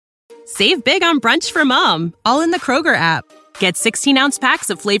Save big on brunch for mom, all in the Kroger app. Get 16-ounce packs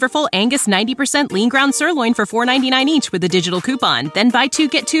of flavorful Angus 90% lean ground sirloin for $4.99 each with a digital coupon. Then buy 2,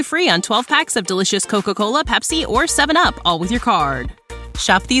 get 2 free on 12 packs of delicious Coca-Cola, Pepsi, or 7-Up, all with your card.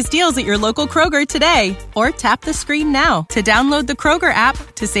 Shop these deals at your local Kroger today, or tap the screen now to download the Kroger app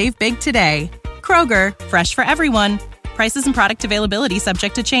to save big today. Kroger, fresh for everyone. Prices and product availability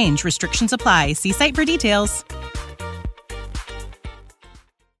subject to change. Restrictions apply. See site for details.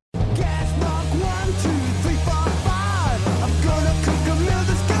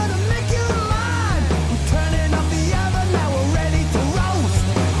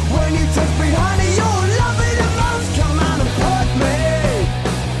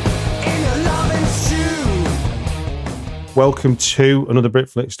 Welcome to another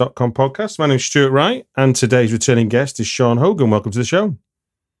Britflix.com podcast. My name is Stuart Wright, and today's returning guest is Sean Hogan. Welcome to the show.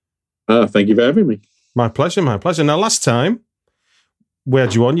 Thank you for having me. My pleasure, my pleasure. Now, last time we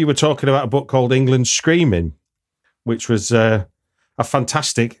had you on, you were talking about a book called England Screaming, which was a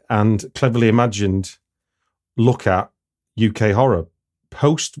fantastic and cleverly imagined look at UK horror.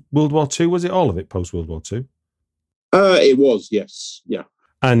 Post-World War II, was it all of it post-World War II? It was, yes. Yeah.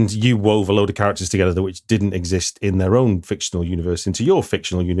 And you wove a load of characters together which didn't exist in their own fictional universe into your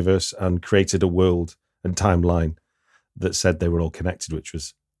fictional universe and created a world and timeline that said they were all connected, which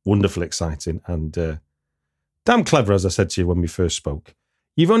was wonderfully exciting and damn clever, as I said to you when we first spoke.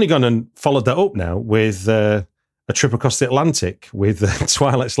 You've only gone and followed that up now with a trip across the Atlantic with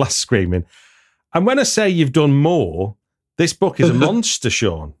Twilight's Last Screaming. And when I say you've done more, this book is a monster,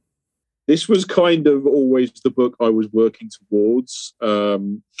 Sean. This was kind of always the book I was working towards.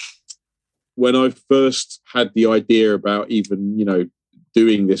 When I first had the idea about even,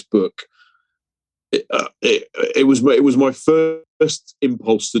 doing this book, it was my first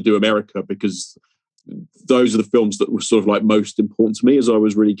impulse to do America, because those are the films that were sort of like most important to me as I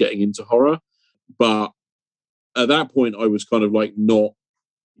was really getting into horror. But at that point, I was kind of like not,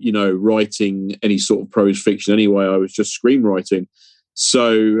 writing any sort of prose fiction anyway. I was just screenwriting.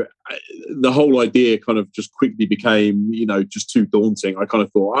 So the whole idea kind of just quickly became, just too daunting. I kind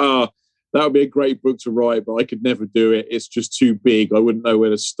of thought, that would be a great book to write, but I could never do it. It's just too big. I wouldn't know where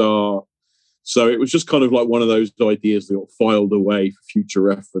to start. So it was just kind of like one of those ideas that got filed away for future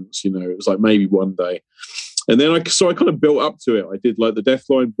reference. It was like maybe one day. And then I kind of built up to it. I did like the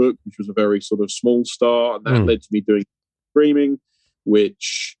Deathline book, which was a very sort of small start. And that led to me doing Screaming,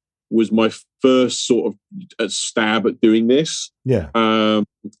 which was my first sort of stab at doing this. Yeah.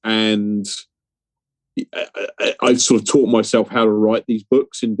 And I sort of taught myself how to write these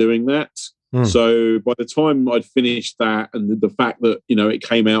books in doing that. So by the time I'd finished that, and the fact that, it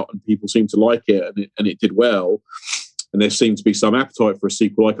came out and people seemed to like it and it did well, and there seemed to be some appetite for a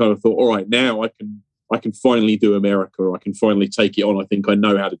sequel, I kind of thought, all right, now I can finally do America. I can finally take it on. I think I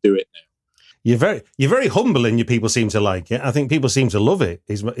know how to do it now. You're very humble, and your people seem to like it. I think people seem to love it.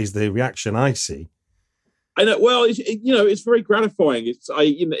 Is the reaction I see. I know. Well, it's very gratifying.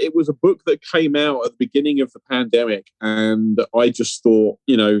 It was a book that came out at the beginning of the pandemic, and I just thought,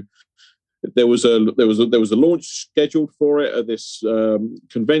 there was a launch scheduled for it at this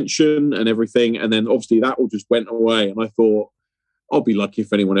convention and everything, and then obviously that all just went away. And I thought, I'll be lucky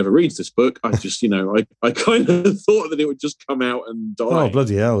if anyone ever reads this book. I just, I kind of thought that it would just come out and die. Oh,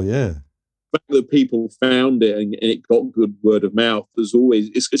 bloody hell, yeah. The fact that people found it and it got good word of mouth, there's always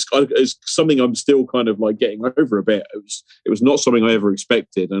it's something I'm still kind of like getting over a bit. It was not something I ever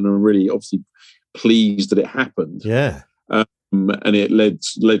expected, and I'm really obviously pleased that it happened. Yeah, and it led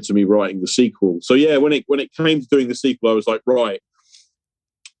to me writing the sequel. So yeah, when it came to doing the sequel, I was like, right,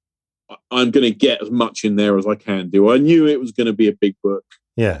 I'm going to get as much in there as I can do. I knew it was going to be a big book.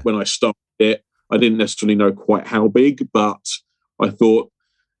 Yeah, when I started it, I didn't necessarily know quite how big, but I thought,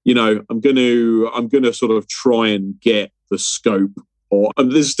 I'm going to sort of try and get the scope.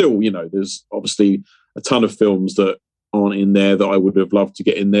 There's still, there's obviously a ton of films that aren't in there that I would have loved to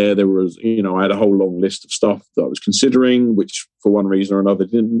get in there. There was, I had a whole long list of stuff that I was considering, which for one reason or another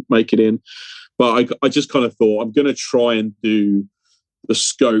didn't make it in. But I just kind of thought, I'm going to try and do the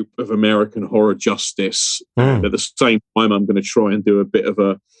scope of American horror justice. And at the same time, I'm going to try and do a bit of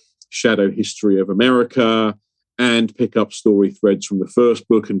a shadow history of America, and pick up story threads from the first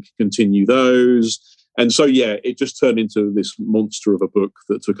book and continue those. And so, yeah, it just turned into this monster of a book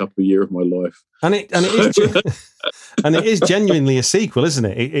that took up a year of my life. And it is genuinely a sequel, isn't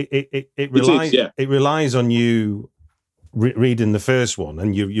it? It relies on you reading the first one,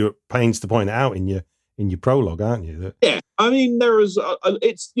 and you're pains to point it out in your prologue, aren't you? Yeah, I mean, there is.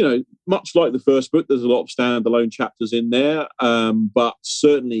 It's much like the first book. There's a lot of standalone chapters in there, but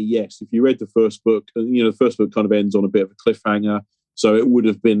certainly, yes. If you read the first book, the first book kind of ends on a bit of a cliffhanger. So it would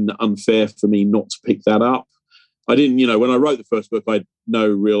have been unfair for me not to pick that up. I didn't, when I wrote the first book, I had no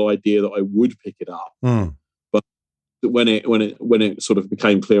real idea that I would pick it up. But when it sort of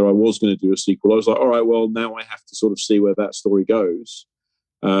became clear I was going to do a sequel, I was like, all right, well, now I have to sort of see where that story goes.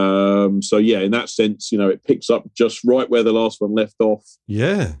 So yeah, in that sense, it picks up just right where the last one left off.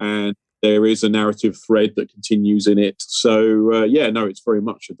 Yeah. And there is a narrative thread that continues in it. So it's very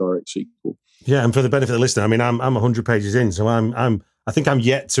much a direct sequel. Yeah, and for the benefit of the listener, I mean, I'm 100 pages in, so I think I'm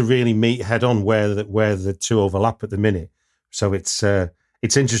yet to really meet head on where the two overlap at the minute. So it's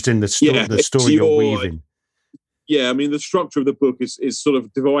interesting the story you're weaving. Yeah, I mean, the structure of the book is sort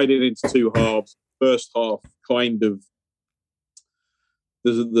of divided into two halves. First half, kind of,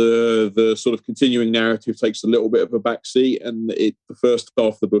 the sort of continuing narrative takes a little bit of a backseat, and the first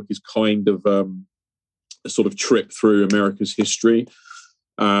half of the book is kind of a sort of trip through America's history.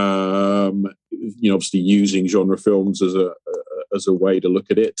 Obviously using genre films as a way to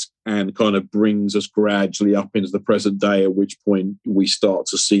look at it, and kind of brings us gradually up into the present day, at which point we start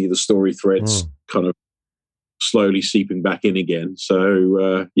to see the story threads kind of slowly seeping back in again.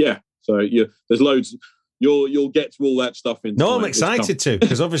 So there's loads. You'll get to all that stuff in. No, I'm excited to,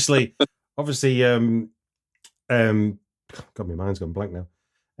 because obviously, God, my mind's gone blank now.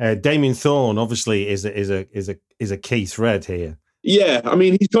 Damien Thorne obviously is a key thread here. Yeah, I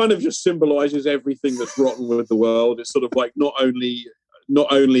mean, he kind of just symbolises everything that's rotten with the world. It's sort of like not only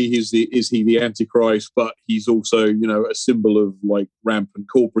is he the Antichrist, but he's also a symbol of like rampant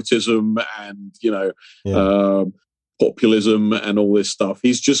corporatism and populism and all this stuff.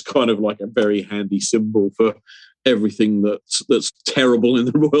 He's just kind of like a very handy symbol for everything that's terrible in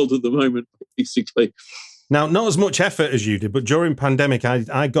the world at the moment, basically. Now, not as much effort as you did, but during pandemic,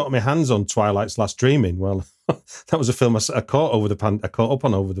 I got my hands on Twilight's Last Dreaming. Well, that was a film I caught up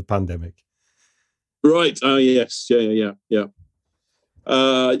on over the pandemic. Right. Oh, yes. Yeah.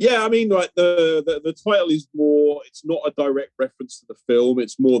 I mean, like the title is more. It's not a direct reference to the film.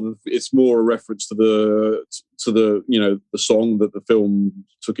 It's more a reference to the the song that the film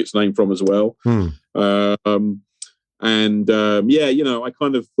took its name from as well. I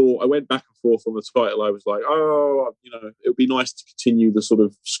kind of thought, I went back and forth on the title. I was like, it would be nice to continue the sort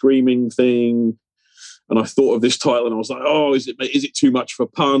of screaming thing. And I thought of this title and I was like, is it too much for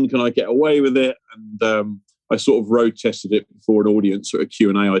pun? Can I get away with it? And I sort of road tested it before an audience at a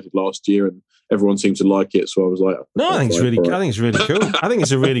Q&A I did last year, and everyone seemed to like it. So I was like, I think it's really cool. I think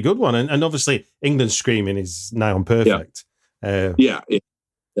it's a really good one. And obviously England Screaming is now on perfect. Yeah.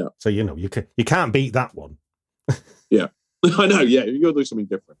 So, you can't beat that one. Yeah. I know. Yeah, you got to do something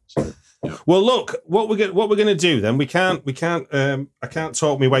different. So, yeah. Well, look, what we're going to do then. I can't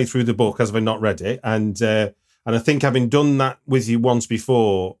talk my way through the book as I've not read it, and I think having done that with you once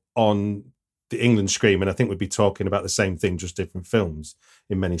before on the England Scream, and I think we'd be talking about the same thing, just different films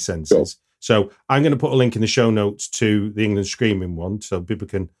in many senses. Sure. So I'm going to put a link in the show notes to the England Screaming one, so people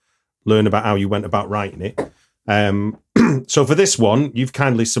can learn about how you went about writing it. So for this one, you've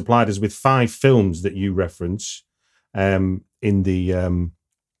kindly supplied us with 5 films that you reference. In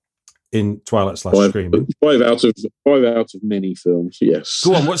Twilight's Last Screaming. 5 out of many films, yes.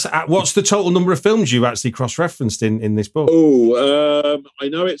 Go on, what's the total number of films you actually cross-referenced in this book? I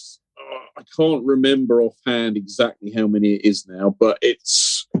know it's, I can't remember offhand exactly how many it is now, but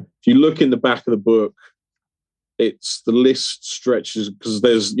it's, if you look in the back of the book, it's the list stretches, because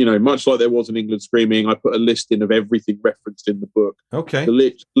there's, much like there was in England Screaming, I put a list in of everything referenced in the book. Okay.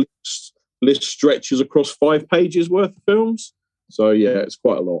 The list stretches across 5 pages worth of films. So yeah, it's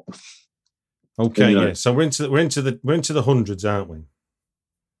quite a lot. Okay, yeah. So we're into the hundreds, aren't we?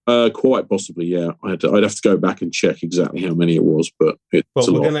 Quite possibly, yeah. I'd have to go back and check exactly how many it was, but it's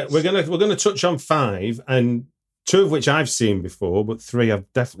a lot. We're gonna touch on 5, and 2 of which I've seen before, but 3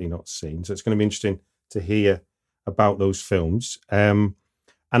 I've definitely not seen. So it's going to be interesting to hear about those films. And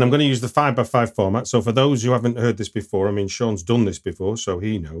I'm going to use the 5x5 format. So for those who haven't heard this before, I mean, Sean's done this before, so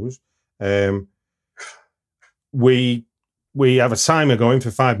he knows. We have a timer going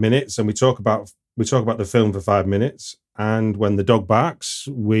for 5 minutes, and we talk about the film for 5 minutes. And when the dog barks,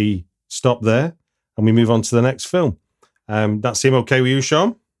 we stop there and we move on to the next film. That seem okay with you,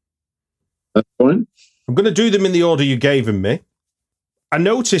 Sean? That's fine. I'm going to do them in the order you gave them me. I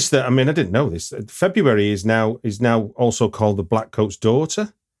noticed that. I mean, I didn't know this. February is now also called The Black Coat's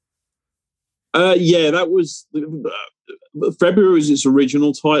Daughter. Yeah, that was February was its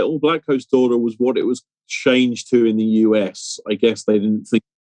original title. Black Coat's Daughter was what it was changed to in the US. I guess they didn't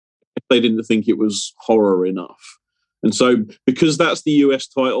think it was horror enough, and so because that's the US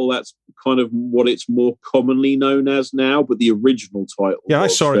title, that's kind of what it's more commonly known as now. But the original title, I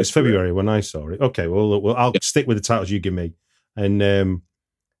saw it. It's February when I saw it. Okay, well I'll stick with the titles you give me. and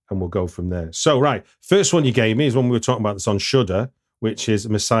we'll go from there. So, right, first one you gave me is one we were talking about that's on Shudder, which is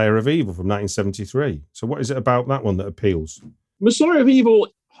Messiah of Evil from 1973. So what is it about that one that appeals? Messiah of Evil,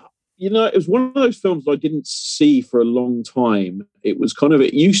 it was one of those films I didn't see for a long time. It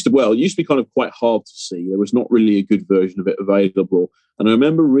used to be kind of quite hard to see. There was not really a good version of it available. And I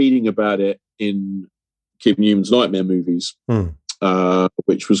remember reading about it in Kim Newman's Nightmare Movies,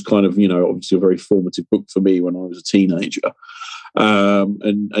 which was kind of, obviously a very formative book for me when I was a teenager.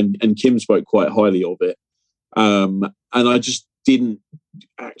 And Kim spoke quite highly of it. And I just didn't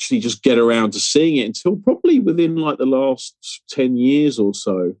actually just get around to seeing it until probably within like the last 10 years or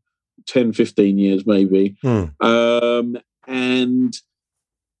so, 10, 15 years maybe. And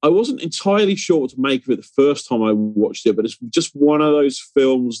I wasn't entirely sure what to make of it the first time I watched it, but it's just one of those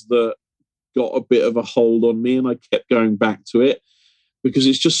films that got a bit of a hold on me, and I kept going back to it because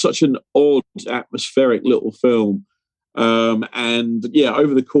it's just such an odd, atmospheric little film. And yeah,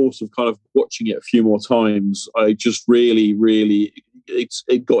 over the course of kind of watching it a few more times, I just really,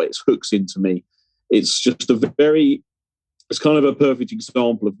 it got its hooks into me. It's just it's kind of a perfect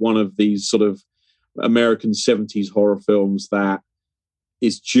example of one of these sort of American 70s horror films that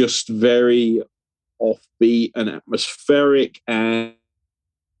is just very offbeat and atmospheric and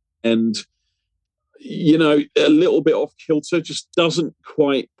a little bit off kilter, just doesn't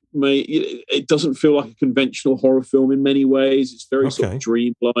quite it doesn't feel like a conventional horror film in many ways. It's very sort of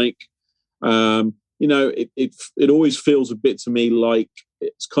dreamlike. It always feels a bit to me like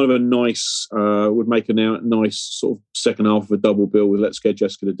it's kind of a nice, would make a nice sort of second half of a double bill with Let's Scare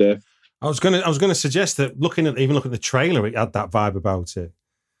Jessica to Death. I was gonna suggest that looking at the trailer, it had that vibe about it.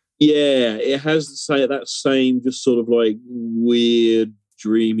 Yeah, it has that same just sort of like weird,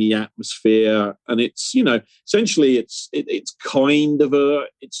 dreamy atmosphere, and it's essentially it's kind of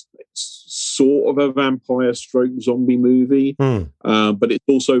it's sort of a vampire stroke zombie movie, but it's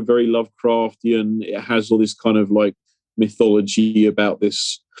also very Lovecraftian. It has all this kind of like mythology about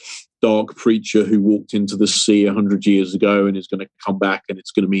this dark preacher who walked into the sea 100 years ago and is going to come back, and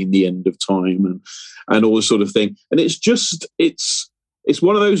it's going to mean the end of time and all this sort of thing. And it's just it's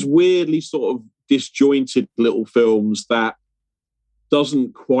one of those weirdly sort of disjointed little films that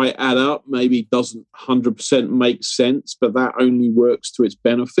doesn't quite add up, maybe doesn't 100% make sense, but that only works to its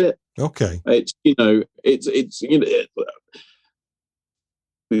benefit. Okay. I'll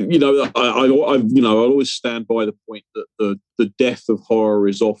always stand by the point that the death of horror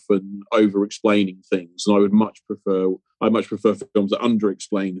is often over-explaining things, and I much prefer films that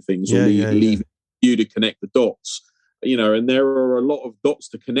under-explain things or leave you to connect the dots. And there are a lot of dots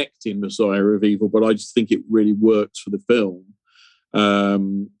to connect in Messiah of Evil, but I just think it really works for the film.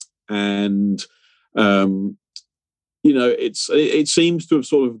 It seems to have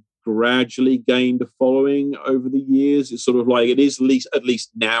sort of gradually gained a following over the years. It's sort of like it is at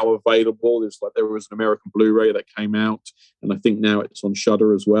least now available. There was an American Blu-ray that came out, and I think now it's on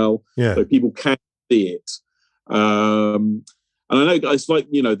Shudder as well. Yeah. So people can see it. And I know it's like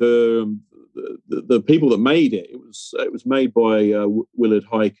the people that made it. It was made by Willard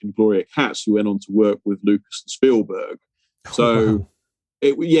Huyck and Gloria Katz, who went on to work with Lucas and Spielberg. So.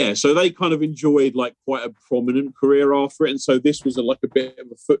 So they kind of enjoyed like quite a prominent career after it, and so this was like a bit of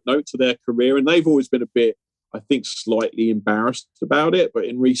a footnote to their career, and they've always been a bit, I think, slightly embarrassed about it, but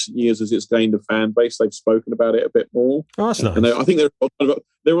in recent years, as it's gained a fan base, they've spoken about it a bit more. Oh, that's nice. And I think they're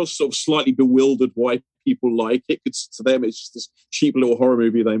all sort of slightly bewildered why people like it, because to them it's just this cheap little horror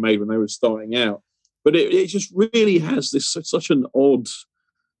movie they made when they were starting out. But it just really has such an odd,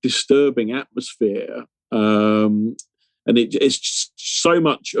 disturbing atmosphere. And it's just so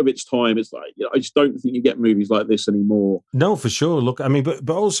much of its time. It's like, I just don't think you get movies like this anymore. No, for sure. Look, I mean, but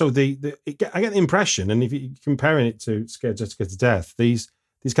also I get the impression, and if you're comparing it to Scare Jessica to Death, these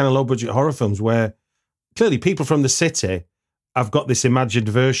kind of low budget horror films where clearly people from the city have got this imagined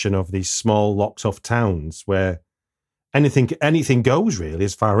version of these small locked off towns where anything goes really,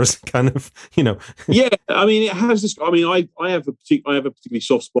 as far as kind of, Yeah, I mean, it has this. I mean, I have a particularly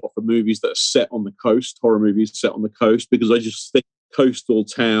soft spot for movies that are set on the coast, horror movies set on the coast, because I just think coastal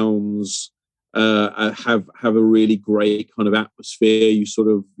towns have a really great kind of atmosphere.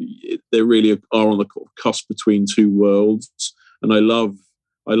 They really are on the cusp between two worlds, and I love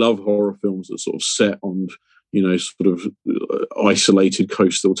horror films that sort of set on sort of isolated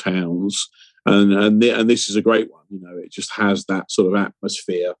coastal towns. And this is a great one. It just has that sort of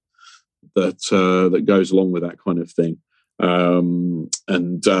atmosphere that goes along with that kind of thing.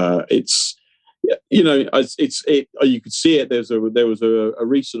 It's you could see it. There was a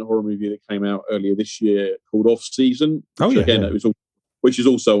recent horror movie that came out earlier this year called Off Season. Which is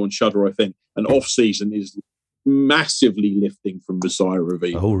also on Shudder, I think. And Off Season is massively lifting from Messiah of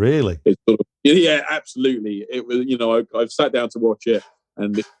Evil. Oh, really? It's sort of, yeah, absolutely. It was, I've sat down to watch it,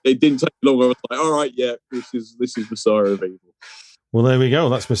 and it didn't take long. I was like, all right, yeah, this is Messiah of Evil. Well, there we go.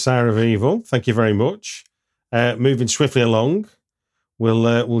 That's Messiah of Evil. Thank you very much. Moving swiftly along,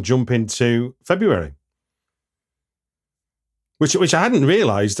 we'll jump into February, which I hadn't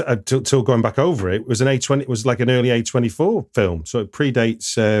realised till going back over it. It was it was like an early A24 film, so it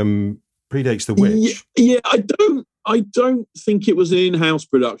predates The Witch. Yeah, I don't think it was an in-house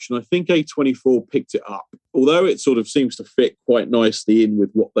production. I think A24 picked it up. Although it sort of seems to fit quite nicely in with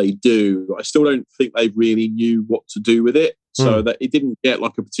what they do, I still don't think they really knew what to do with it. So that it didn't get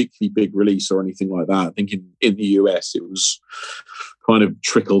like a particularly big release or anything like that. I think in the US it was kind of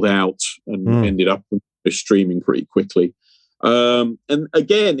trickled out and ended up streaming pretty quickly. And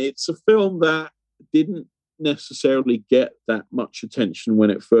again, it's a film that didn't necessarily get that much attention when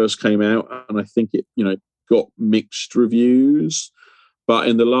it first came out, and I think it got mixed reviews, but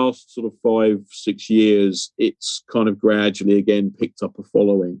in the last sort of 5-6 years it's kind of gradually again picked up a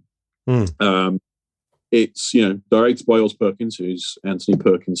following. It's directed by Oz Perkins, who's Anthony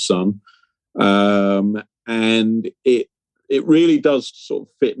Perkins' son, and it really does sort of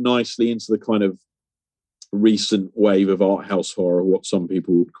fit nicely into the kind of recent wave of art house horror, what some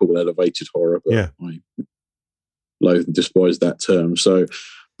people would call elevated horror, but I loathe and despise that term. So,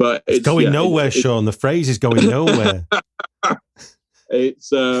 but it's going nowhere, Sean. The phrase is going nowhere.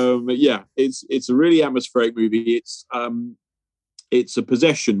 It's it's a really atmospheric movie. It's a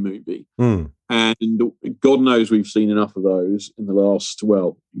possession movie, and God knows we've seen enough of those in the last,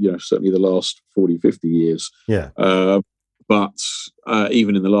 certainly the last 40, 50 years. Yeah. But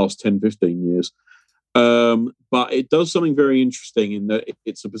even in the last 10, 15 years. But it does something very interesting in that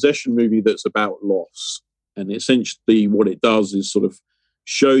it's a possession movie that's about loss. And essentially what it does is sort of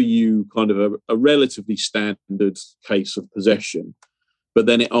show you kind of a relatively standard case of possession, but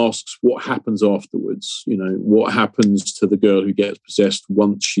then it asks what happens afterwards. What happens to the girl who gets possessed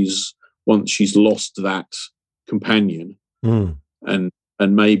once she's lost that companion, and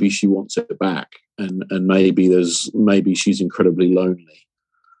maybe she wants it back, and maybe she's incredibly lonely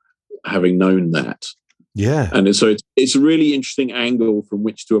having known that. Yeah, and so it's a really interesting angle from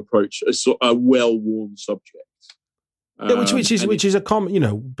which to approach a well-worn subject. Which is a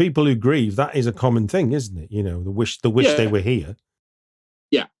common, people who grieve, that is a common thing, isn't it? The wish they were here.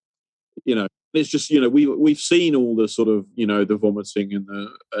 Yeah, it's just we've seen all the sort of the vomiting and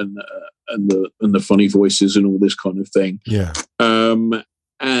the funny voices and all this kind of thing. Yeah.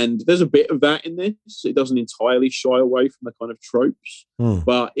 And there's a bit of that in this. It doesn't entirely shy away from the kind of tropes,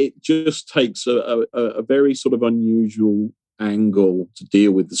 but it just takes a very sort of unusual angle to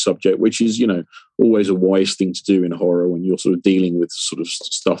deal with the subject, which is, always a wise thing to do in horror when you're sort of dealing with sort of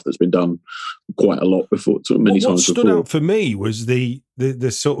stuff that's been done quite a lot before, many times before. What stood out for me was the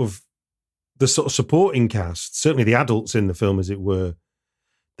sort of supporting cast, certainly the adults in the film, as it were.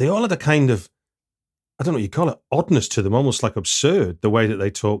 They all had a kind of, I don't know what you call it, oddness to them, almost like absurd, the way that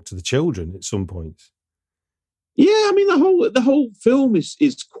they talk to the children at some points. Yeah, I mean, the whole film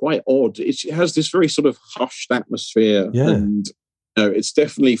is quite odd. It has this very sort of hushed atmosphere, and it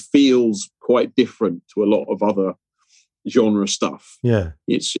definitely feels quite different to a lot of other genre stuff. Yeah,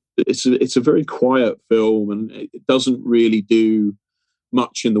 it's a very quiet film, and it doesn't really do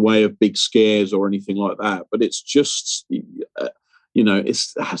much in the way of big scares or anything like that. But it's just it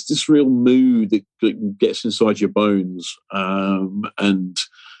has this real mood that gets inside your bones, and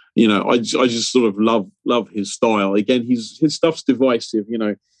I just sort of love his style. Again, his stuff's divisive.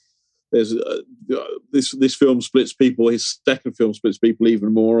 There's this film splits people. His second film splits people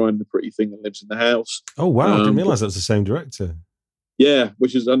even more. I'm the Pretty Thing That Lives in the House. Oh wow! I didn't realise that was the same director. Yeah,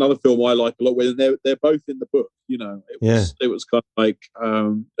 which is another film I like a lot. Where they're both in the book. It was kind of like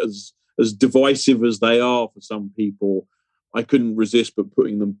as divisive as they are for some people, I couldn't resist but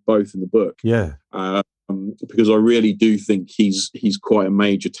putting them both in the book. Yeah. Because I really do think he's quite a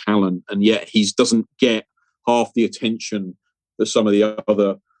major talent, and yet he doesn't get half the attention that some of the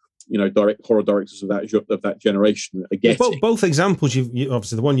other, horror directors of that generation are getting. Both examples, you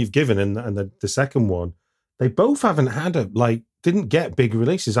obviously the one you've given and the second one, they both haven't had didn't get big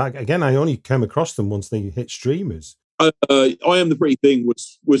releases. I only came across them once they hit streamers. I Am the Pretty Thing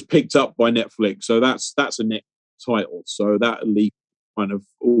was picked up by Netflix, so that's a net title, so that at least kind of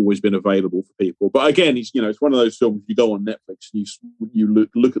always been available for people. But again, it's one of those films you go on Netflix and you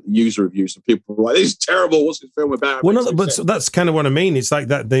look at the user reviews and people are like, "This is terrible. What's this film about?" Well, no, but that's kind of what I mean. It's like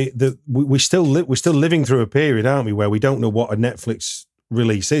that we're still living through a period, aren't we, where we don't know what a Netflix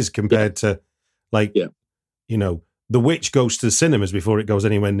release is compared to The Witch goes to the cinemas before it goes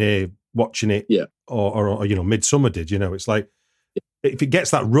anywhere near watching it, Yeah. or Midsummer did. It's like if it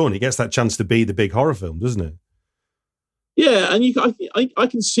gets that run, it gets that chance to be the big horror film, doesn't it? Yeah, and I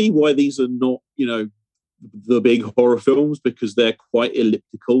can see why these are not, the big horror films, because they're quite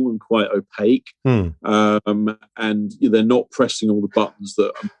elliptical and quite opaque, and they're not pressing all the buttons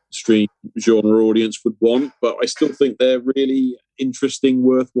that a mainstream genre audience would want. But I still think they're really interesting,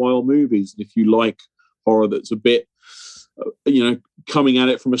 worthwhile movies. And if you like horror that's a bit, coming at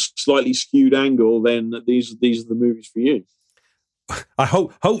it from a slightly skewed angle, then these are the movies for you. I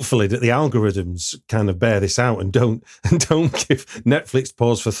hopefully that the algorithms kind of bear this out and don't give Netflix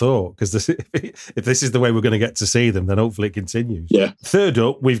pause for thought, because if this is the way we're going to get to see them, then hopefully it continues. Yeah. Third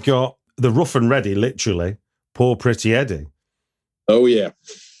up, we've got the rough and ready, literally, Poor Pretty Eddie. Oh yeah.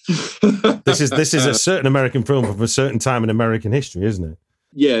 This is a certain American film from a certain time in American history, isn't it?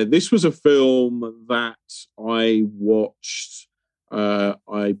 Yeah, this was a film that I watched.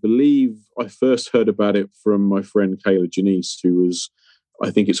 I believe I first heard about it from my friend Kayla Janice, who was,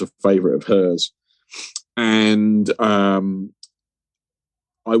 I think it's a favourite of hers. And I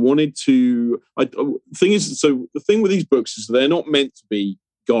wanted to. The thing with these books is they're not meant to be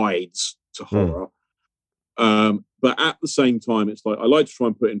guides to horror. But at the same time, it's like I like to try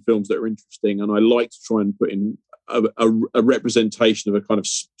and put in films that are interesting, and I like to try and put in a representation of a kind of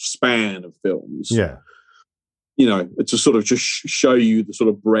span of films. Yeah. To sort of just show you the sort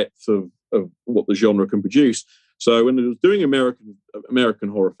of breadth of what the genre can produce. So when I was doing American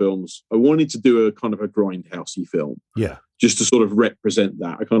horror films, I wanted to do a kind of a grindhousey film. Yeah. Just to sort of represent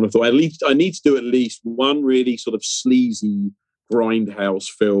that. I kind of thought, at least I need to do at least one really sort of sleazy grindhouse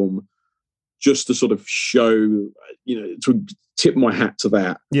film, just to sort of show, to tip my hat to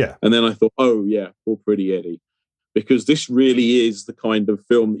that. Yeah. And then I thought, oh yeah, Poor Pretty Eddie. Because this really is the kind of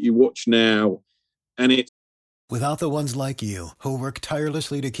film that you watch now, and it's. Without the ones like you, who work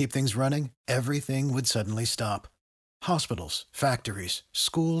tirelessly to keep things running, everything would suddenly stop. Hospitals, factories,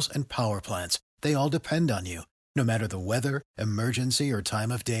 schools, and power plants, they all depend on you. No matter the weather, emergency, or time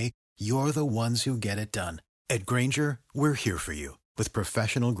of day, you're the ones who get it done. At Grainger, we're here for you with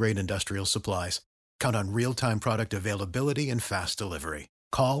professional-grade industrial supplies. Count on real-time product availability and fast delivery.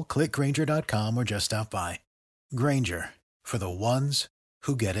 Call, click Grainger.com, or just stop by. Grainger, for the ones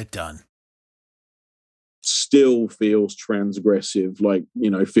who get it done. Still feels transgressive,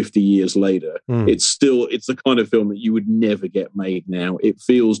 50 years later. It's the kind of film that you would never get made now. It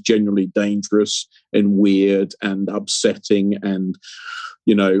feels genuinely dangerous and weird and upsetting, and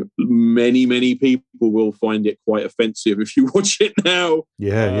many people will find it quite offensive if you watch it now.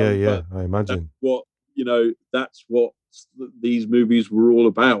 Yeah, I imagine. That's what these movies were all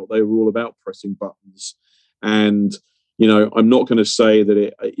about. They were all about pressing buttons. And I'm not going to say that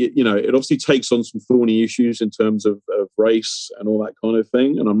it obviously takes on some thorny issues in terms of race and all that kind of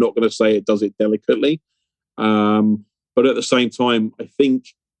thing. And I'm not going to say it does it delicately. But at the same time, I think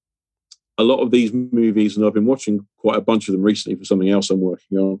a lot of these movies, and I've been watching quite a bunch of them recently for something else I'm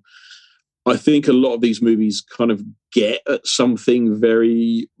working on, I think a lot of these movies kind of get at something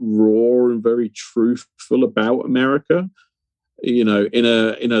very raw and very truthful about America, in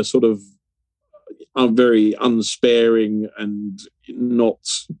a sort of very unsparing and not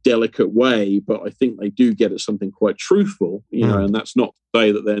delicate way, but I think they do get at something quite truthful, and that's not to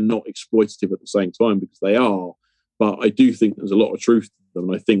say that they're not exploitative at the same time, because they are, but I do think there's a lot of truth to them,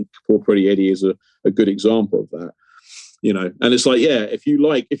 and I think Poor Pretty Eddie is a good example of that, and it's like, yeah, if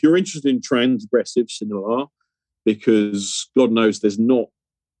you're interested in transgressive cinema, because God knows there's not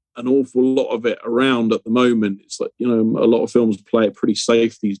an awful lot of it around at the moment. It's like, a lot of films play it pretty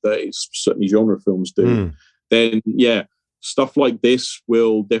safe these days, certainly genre films do. Then, yeah, stuff like this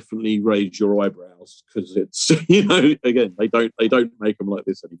will definitely raise your eyebrows, because it's, again, they don't make them like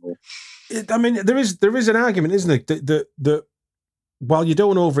this anymore. There is an argument, isn't it, that while you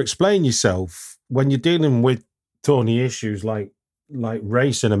don't over-explain yourself, when you're dealing with thorny issues like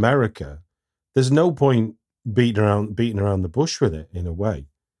race in America, there's no point beating around the bush with it, in a way.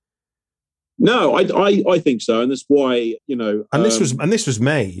 No, I think so, and that's why And this was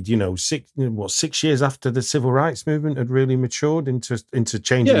made 6 years after the civil rights movement had really matured into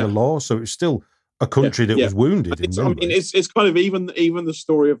changing the law. So it was still a country that was wounded. It's kind of even the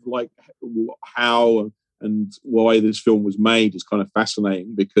story of like how and why this film was made is kind of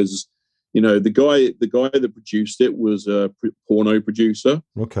fascinating, because the guy that produced it was a porno producer,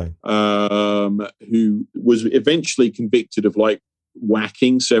 okay, who was eventually convicted of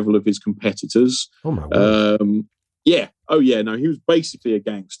whacking several of his competitors. Oh my word. No, he was basically a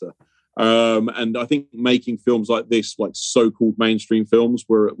gangster. And I think making films like this, like so-called mainstream films,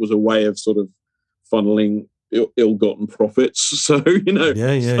 where it was a way of sort of funneling ill-gotten profits. So, you know,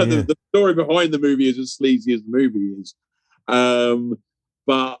 The story behind the movie is as sleazy as the movie is.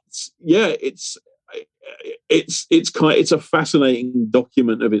 But yeah, it's a fascinating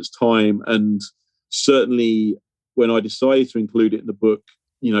document of its time, and certainly when I decided to include it in the book,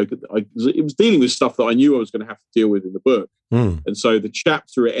 you know, it was dealing with stuff that I knew I was going to have to deal with in the book. And so the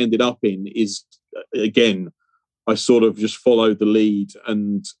chapter it ended up in is, again, I sort of just followed the lead.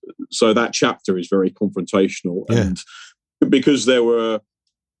 And so that chapter is very confrontational. Yeah. And because there were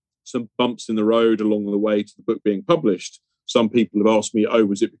some bumps in the road along the way to the book being published, some people have asked me,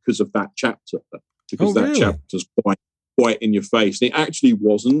 was it because of that chapter? Because that chapter's quite in your face. And it actually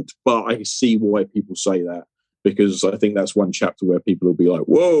wasn't, but I see why people say that, because I think that's one chapter where people will be like,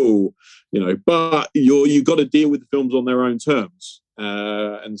 whoa, you know, but you've got to deal with the films on their own terms.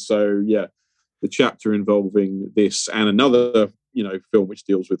 And so, yeah, the chapter involving this and another, you know, film which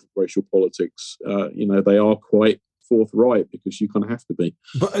deals with racial politics, you know, they are quite forthright because you kind of have to be.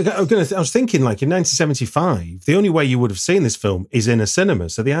 But I was thinking, like, in 1975, the only way you would have seen this film is in a cinema.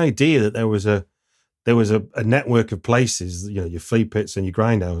 So the idea that there was a network of places, you know, your flea pits and your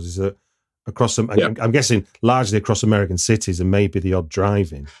grindhouses that across some, I'm guessing largely across American cities and maybe the odd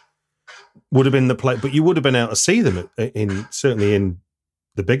drive-in would have been the place, but you would have been able to see them certainly in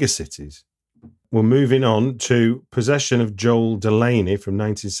the bigger cities. We're moving on to Possession of Joel Delaney from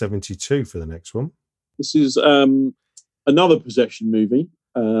 1972 for the next one. This is another possession movie,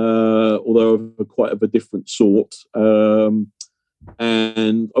 although of quite of a different sort. And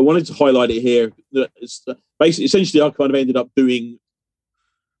I wanted to highlight it here. It's essentially, I kind of ended up doing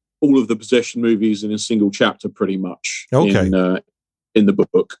all of the possession movies in a single chapter, pretty much. Okay. In the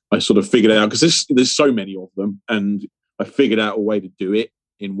book, I sort of figured out, because there's so many of them, and I figured out a way to do it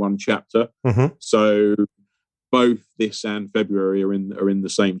in one chapter. Mm-hmm. So both this and February are in the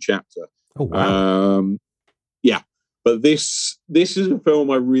same chapter. Oh wow! Yeah, but this is a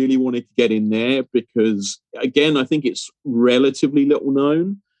film I really wanted to get in there because, again, I think it's relatively little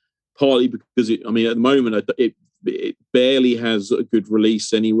known. Partly because at the moment it barely has a good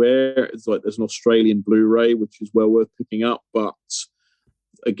release anywhere. It's like there's an Australian Blu-ray which is well worth picking up, but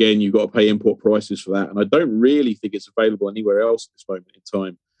again, you've got to pay import prices for that, and I don't really think it's available anywhere else at this moment in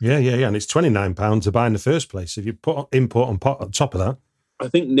time. Yeah, and it's £29 to buy in the first place. If you put import on top of that, I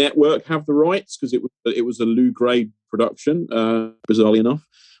think Network have the rights because it was a Lou grade production. Bizarrely enough,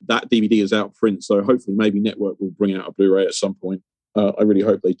 that DVD is out of print, so hopefully maybe Network will bring out a Blu-ray at some point. I really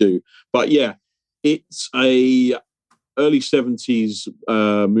hope they do. But yeah, it's a early 70s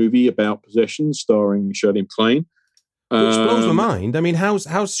movie about possession starring Shirley MacLaine. Which blows my mind. I mean,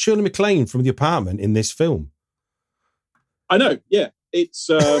 how's Shirley MacLaine from The Apartment in this film? I know, yeah. It's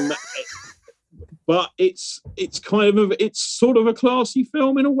but it's sort of a classy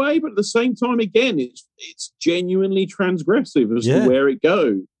film in a way, but at the same time, again, it's genuinely transgressive as to where it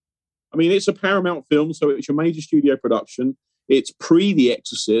goes. I mean, it's a Paramount film, so it's a major studio production. It's pre The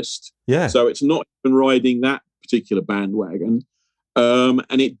Exorcist, so it's not even riding that particular bandwagon.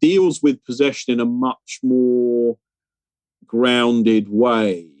 And it deals with possession in a much more grounded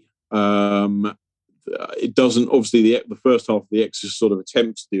way. It doesn't, obviously, the first half of The Exorcist sort of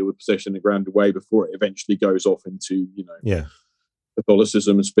attempts to deal with possession in a grounded way before it eventually goes off into,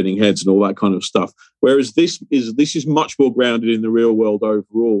 Catholicism and spinning heads and all that kind of stuff. Whereas this is much more grounded in the real world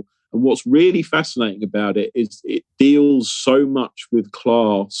overall. And what's really fascinating about it is it deals so much with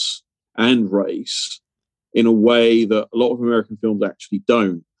class and race in a way that a lot of American films actually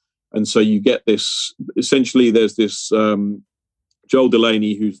don't. And so you get this, essentially there's this Joel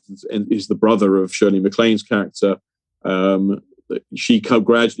Delaney, is the brother of Shirley MacLaine's character. She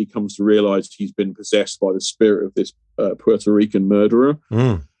gradually comes to realize she's been possessed by the spirit of this Puerto Rican murderer.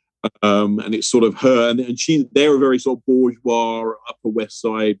 And it's sort of her, and they're a very sort of bourgeois, Upper West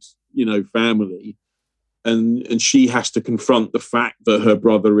Side, family. And she has to confront the fact that her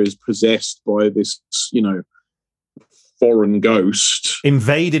brother is possessed by this, foreign ghost.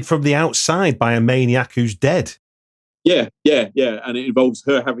 Invaded from the outside by a maniac who's dead. Yeah. And it involves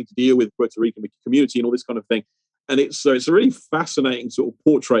her having to deal with the Puerto Rican community and all this kind of thing. And it's a really fascinating sort of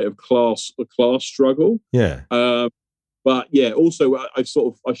portrait of a class struggle. Yeah. But yeah, also I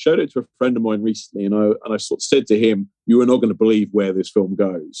showed it to a friend of mine recently, and I sort of said to him, "You are not going to believe where this film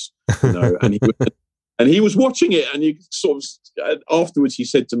goes," and he was watching it, and he sort of afterwards he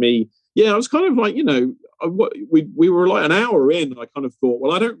said to me, "Yeah, I was kind of like, we were like an hour in, and I kind of thought,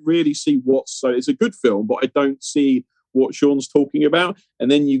 well, I don't really see it's a good film, but I don't see what Sean's talking about."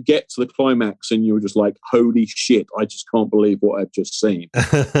 And then you get to the climax, and you're just like, "Holy shit! I just can't believe what I've just seen."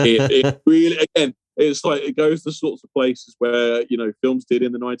 It really, again, it's like it goes to sorts of places where, you know, films did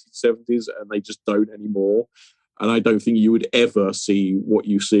in the 1970s and they just don't anymore. And I don't think you would ever see what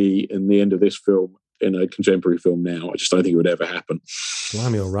you see in the end of this film in a contemporary film now. I just don't think it would ever happen.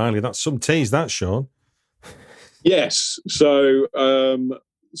 Blimey O'Reilly, that's some tease, that, Sean. Yes. So I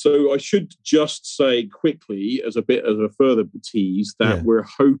should just say quickly, as a bit of a further tease, that we're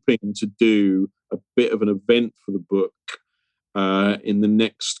hoping to do a bit of an event for the book in the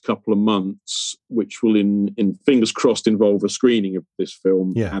next couple of months, which will, in fingers crossed, involve a screening of this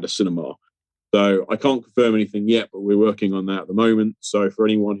film at a cinema. So I can't confirm anything yet, but we're working on that at the moment. So for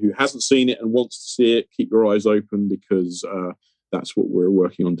anyone who hasn't seen it and wants to see it, keep your eyes open, because that's what we're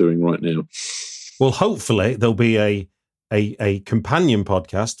working on doing right now. Well, hopefully there'll be a companion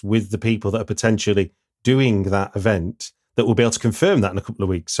podcast with the people that are potentially doing that event that will be able to confirm that in a couple of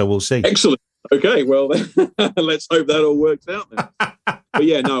weeks. So we'll see. Excellent. Okay, well, let's hope that all works out then. But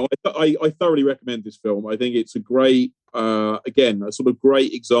yeah, no, I thoroughly recommend this film. I think it's a great, again, a sort of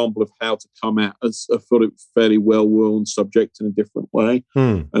great example of how to come at a sort of fairly well-worn subject in a different way.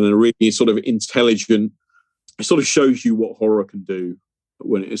 And a really sort of intelligent, it sort of shows you what horror can do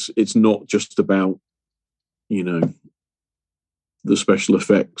when it's not just about, you know, the special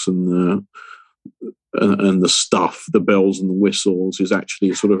effects and the stuff, the bells and the whistles. Is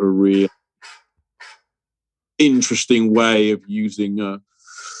actually sort of a real interesting way of using a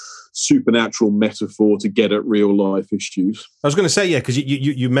supernatural metaphor to get at real life issues. I was going to say, because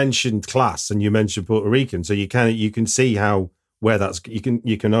you mentioned class and you mentioned Puerto Rican, so you can see where that's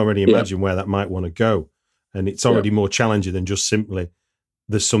you can already imagine where that might want to go, and it's already more challenging than just simply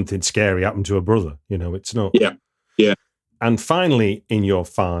there's something scary happened to a brother. You know, it's not. Yeah. And finally, in your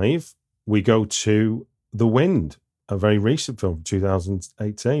 5, we go to The Wind, a very recent film from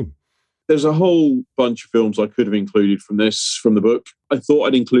 2018. There's a whole bunch of films I could have included from the book. I thought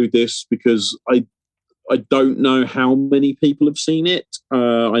I'd include this because I don't know how many people have seen it.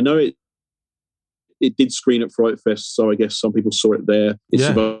 I know it did screen at Fright Fest, so I guess some people saw it there. It's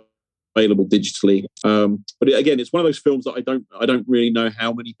available digitally. But again, it's one of those films that I don't really know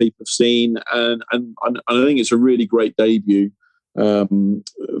how many people have seen, and I think it's a really great debut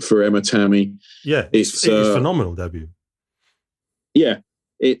for Emma Tammy. Yeah, it's a phenomenal debut. Yeah.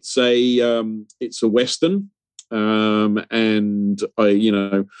 It's a Western, and I, you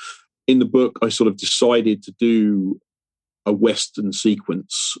know, in the book I sort of decided to do a Western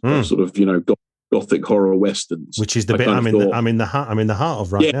sequence, sort of, you know, gothic horror Westerns, which is the bit I'm in the heart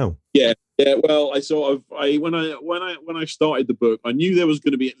of right now. Yeah. Well, when I started the book, I knew there was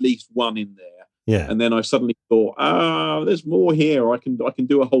going to be at least one in there. Yeah, and then I suddenly thought, there's more here. I can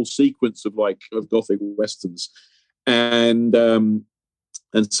do a whole sequence of gothic Westerns, and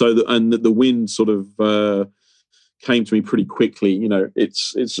so the Wind sort of came to me pretty quickly. You know,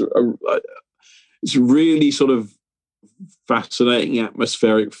 it's really sort of fascinating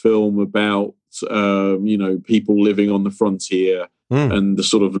atmospheric film about you know, people living on the frontier and the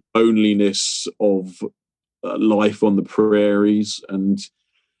sort of loneliness of life on the prairies, and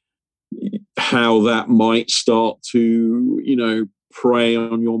how that might start to, you know, prey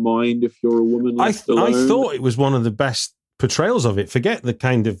on your mind if you're a woman left alone. I thought it was one of the best portrayals of it. Forget the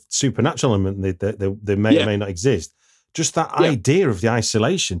kind of supernatural element that may or may not exist. Just that idea of the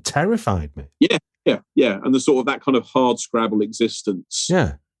isolation terrified me. Yeah, and the sort of that kind of hard scrabble existence.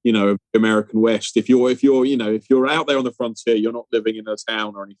 Yeah, you know, American West. If you're out there on the frontier, you're not living in a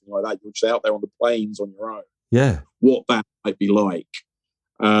town or anything like that. You're just out there on the plains on your own. Yeah, what that might be like.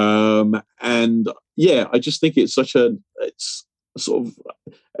 And yeah, I just think it's sort of,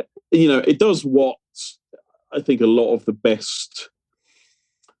 you know, it does what I think a lot of the best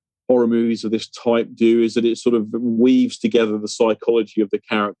horror movies of this type do, is that it sort of weaves together the psychology of the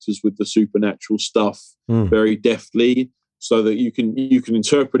characters with the supernatural stuff very deftly, so that you can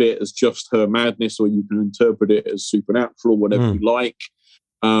interpret it as just her madness, or you can interpret it as supernatural, whatever you like.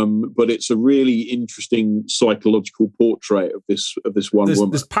 But it's a really interesting psychological portrait of this woman.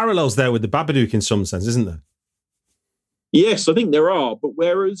 There's parallels there with the Babadook in some sense, isn't there? Yes, I think there are. But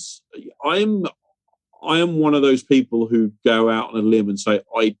whereas I am one of those people who go out on a limb and say,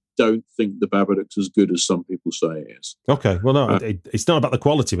 I don't think the Babadook's as good as some people say it is. Okay, well, no, it's not about the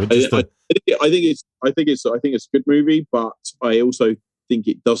quality, but just I think it's a good movie, but I also think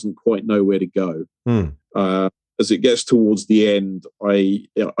it doesn't quite know where to go. As it gets towards the end, I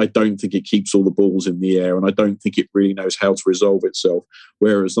don't think it keeps all the balls in the air, and I don't think it really knows how to resolve itself.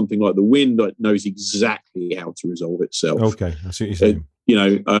 Whereas something like The Wind knows exactly how to resolve itself. Okay, I see what you're saying.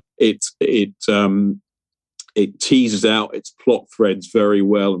 it teases out its plot threads very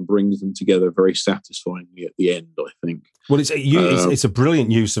well and brings them together very satisfyingly at the end, I think. Well, it's a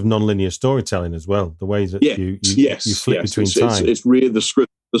brilliant use of non-linear storytelling as well. The way that you flip between time. It's really the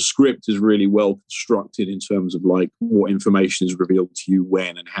script. The script is really well constructed in terms of like what information is revealed to you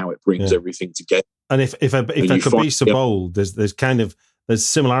when and how it brings everything together. And if I could be so bold, there's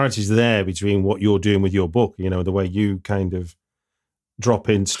similarities there between what you're doing with your book. You know, the way you kind of drop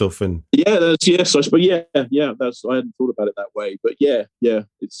in stuff and I hadn't thought about it that way, but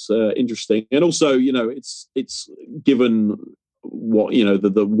it's interesting. And also, you know, it's given what, you know,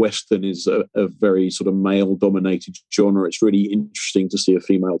 the Western is a very sort of male dominated genre. It's really interesting to see a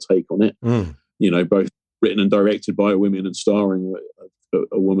female take on it. You know, both written and directed by a woman and starring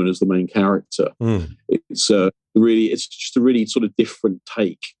a woman as the main character. It's just a really sort of different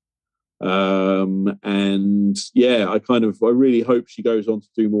take. And I really hope she goes on to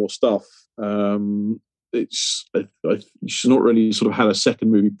do more stuff. She's not really sort of had a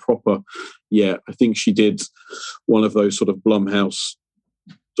second movie proper yet. I think she did one of those sort of Blumhouse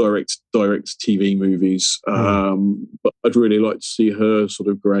direct TV movies. But I'd really like to see her sort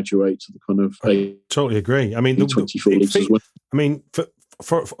of graduate to the kind of totally agree. I mean,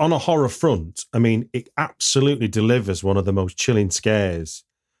 for on a horror front, I mean, it absolutely delivers one of the most chilling scares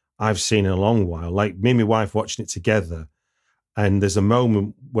I've seen in a long while. Like me and my wife watching it together, and there's a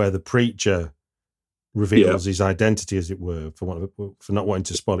moment where the preacher reveals his identity, as it were, for not wanting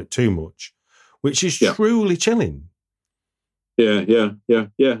to spoil it too much, which is truly chilling. Yeah.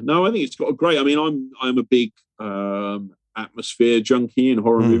 No, I think it's got a great. I mean, I'm a big atmosphere junkie in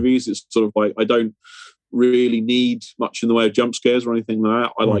horror movies. It's sort of like I don't really need much in the way of jump scares or anything like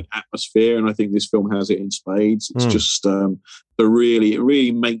that. I like atmosphere, and I think this film has it in spades. It's just it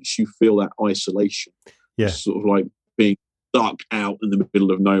really makes you feel that isolation. Yeah, it's sort of like being stuck out in the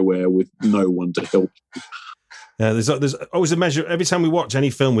middle of nowhere with no one to help you. Yeah, there's always a measure. Every time we watch any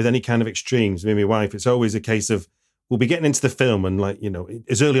film with any kind of extremes, me and my wife, it's always a case of we'll be getting into the film and, like, you know,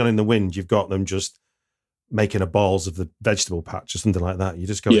 as early on in The Wind, you've got them just making a balls of the vegetable patch or something like that. You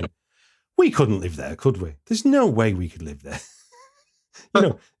just go, we couldn't live there, could we? There's no way we could live there. You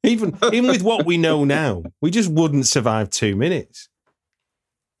know, even with what we know now, we just wouldn't survive 2 minutes.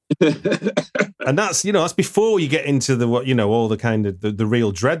 And that's before you get into all the kind of the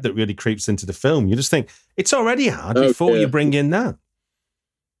real dread that really creeps into the film. You just think it's already hard before you bring in that.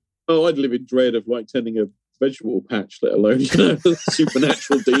 Oh, I'd live in dread of like tending a vegetable patch, let alone a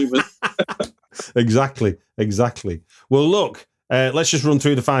supernatural demon. Exactly. Well, look, let's just run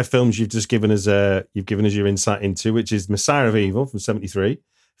through the 5 films you've just given us. You've given us your insight into, which is Messiah of Evil from 1973,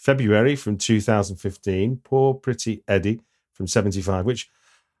 February from 2015, Poor Pretty Eddie from 1975, which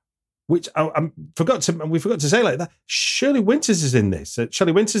we forgot to say like that. Shirley Winters is in this.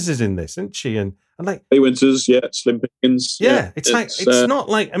 Shirley Winters is in this, isn't she? And like Shirley Winters, Slim Pickens. Yeah, it's not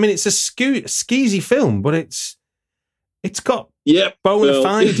like, I mean, it's a skeezy film, but it's got bona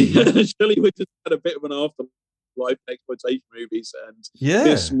fide. Shirley Winters had a bit of an afterlife in exploitation movies, and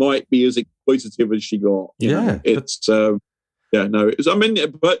this might be as exploitative as she got.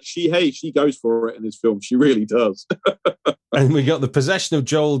 But she goes for it in this film. She really does. And we got The Possession of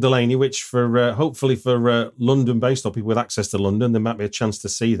Joel Delaney, which for hopefully for London-based or people with access to London, there might be a chance to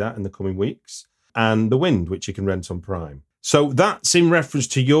see that in the coming weeks. And The Wind, which you can rent on Prime. So that's in reference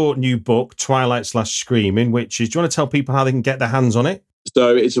to your new book, Twilight/Screaming, which is, do you want to tell people how they can get their hands on it?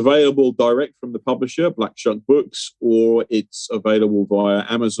 So it's available direct from the publisher, Black Shuck Books, or it's available via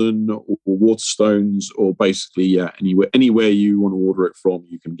Amazon or Waterstones, or basically anywhere you want to order it from,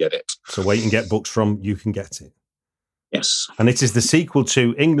 you can get it. So where you can get books from, you can get it. Yes. And it is the sequel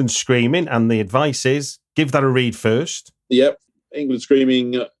to England Screaming, and the advice is give that a read first. Yep. England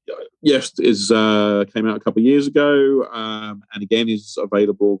Screaming, is came out a couple of years ago, and again is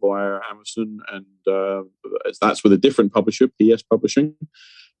available via Amazon, and that's with a different publisher, PS Publishing,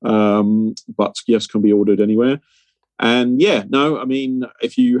 but yes, can be ordered anywhere. And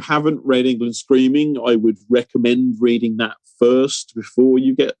if you haven't read England Screaming, I would recommend reading that first before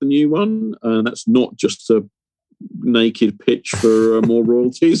you get the new one, and that's not just a naked pitch for more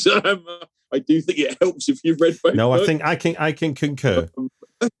royalties. I do think it helps if you've read both. No, books. I think I can concur.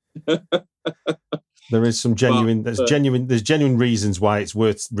 There is some genuine. There's genuine reasons why it's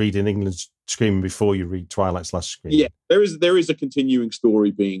worth reading England Screaming before you read Twilight/Screaming. Yeah, there is a continuing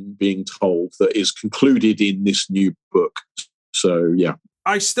story being told that is concluded in this new book. So yeah.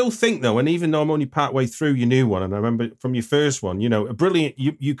 I still think though, and even though I'm only part way through your new one, and I remember from your first one, a brilliant.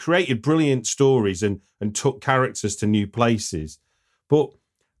 You created brilliant stories and took characters to new places, but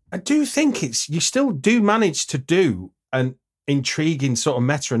I do think you still do manage to do an intriguing sort of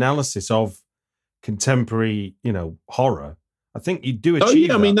meta-analysis of contemporary, horror, I think you do achieve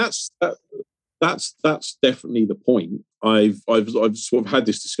that. I mean, that's definitely the point. I've sort of had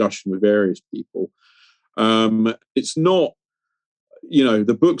this discussion with various people. It's not,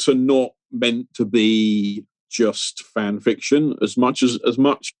 the books are not meant to be just fan fiction as much, there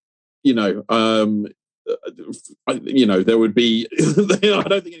would be, I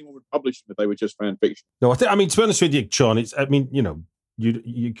don't think anyone would publish them if they were just fan fiction. No, to be honest with you, Sean,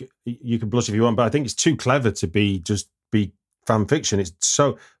 you can blush if you want, but I think it's too clever to be fan fiction. It's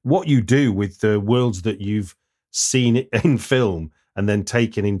so what you do with the worlds that you've seen in film and then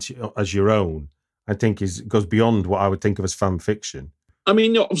taken into as your own, I think goes beyond what I would think of as fan fiction. I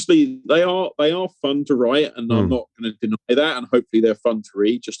mean, obviously they are fun to write, and I'm not going to deny that. And hopefully they're fun to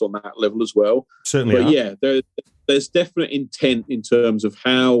read, just on that level as well. Certainly, but yeah, there's definite intent in terms of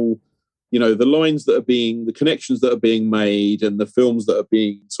how, the lines that are the connections that are being made, and the films that are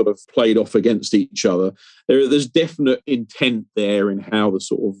being sort of played off against each other. There's definite intent there in how the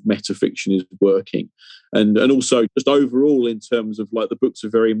sort of metafiction is working, and also just overall in terms of like the books are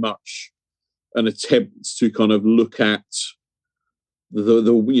very much an attempt to kind of look at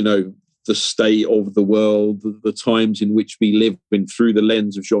the state of the world, the times in which we live in through the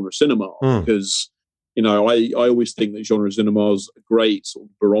lens of genre cinema. Because, I always think that genre cinema is a great sort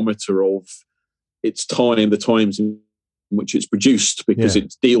of barometer of its time, the times in which it's produced, because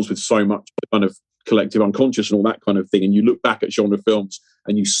it deals with so much kind of collective unconscious and all that kind of thing. And you look back at genre films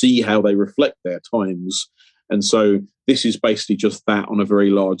and you see how they reflect their times. And so this is basically just that on a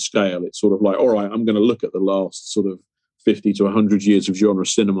very large scale. It's sort of like, all right, I'm going to look at the last sort of 50 to 100 years of genre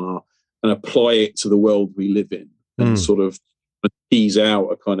cinema and apply it to the world we live in, and sort of tease out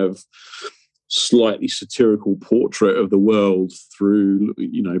a kind of slightly satirical portrait of the world through,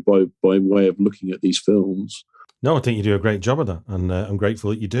 by way of looking at these films. No, I think you do a great job of that, and I'm grateful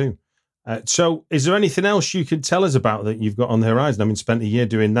that you do. So is there anything else you could tell us about that you've got on the horizon? I mean, spent a year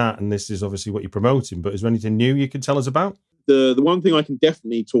doing that, and this is obviously what you're promoting, but is there anything new you could tell us about? The one thing I can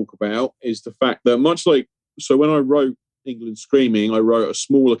definitely talk about is the fact that so when I wrote England Screaming, I wrote a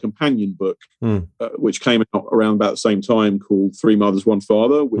smaller companion book, which came out around about the same time, called Three Mothers, One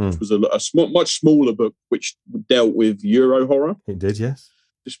Father, which was a much smaller book, which dealt with Euro horror. It did, yes.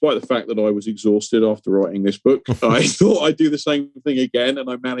 Despite the fact that I was exhausted after writing this book, I thought I'd do the same thing again, and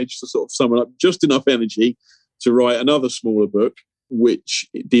I managed to sort of summon up just enough energy to write another smaller book, which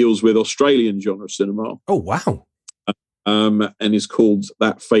deals with Australian genre cinema. Oh, wow. And is called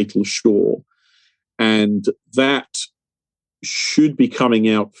That Fatal Shore. And that should be coming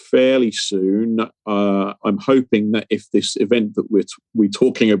out fairly soon. I'm hoping that if this event that we're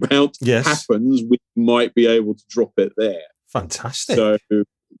talking about happens, we might be able to drop it there. Fantastic. So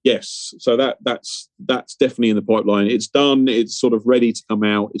yes, so that's definitely in the pipeline. It's done. It's sort of ready to come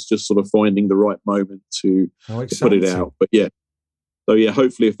out. It's just sort of finding the right moment to put it out. But yeah. So yeah,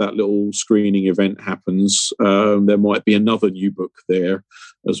 hopefully if that little screening event happens, there might be another new book there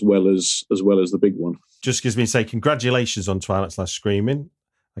as well as the big one. Just gives me to say congratulations on Twilight/Screaming.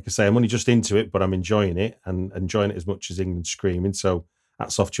 Like I say, I'm only just into it, but I'm enjoying it, and enjoying it as much as England Screaming. So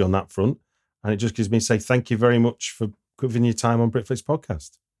hats off to you on that front. And it just gives me to say thank you very much for giving your time on Britflix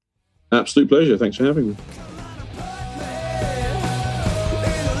Podcast. Absolute pleasure. Thanks for having me.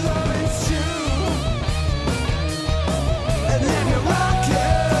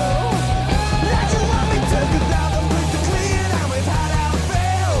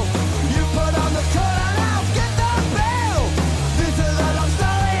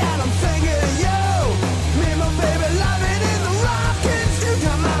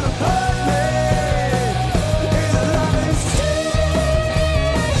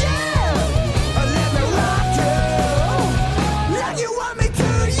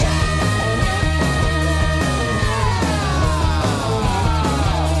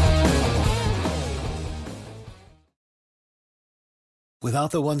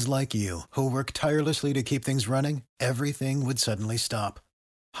 Without the ones like you, who work tirelessly to keep things running, everything would suddenly stop.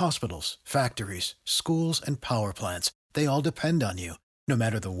 Hospitals, factories, schools, and power plants, they all depend on you. No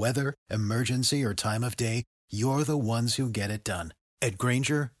matter the weather, emergency, or time of day, you're the ones who get it done. At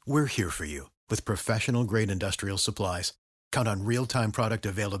Grainger, we're here for you with professional-grade industrial supplies. Count on real-time product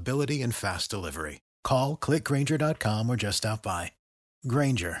availability and fast delivery. Call, click Grainger.com, or just stop by.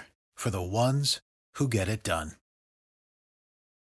 Grainger, for the ones who get it done.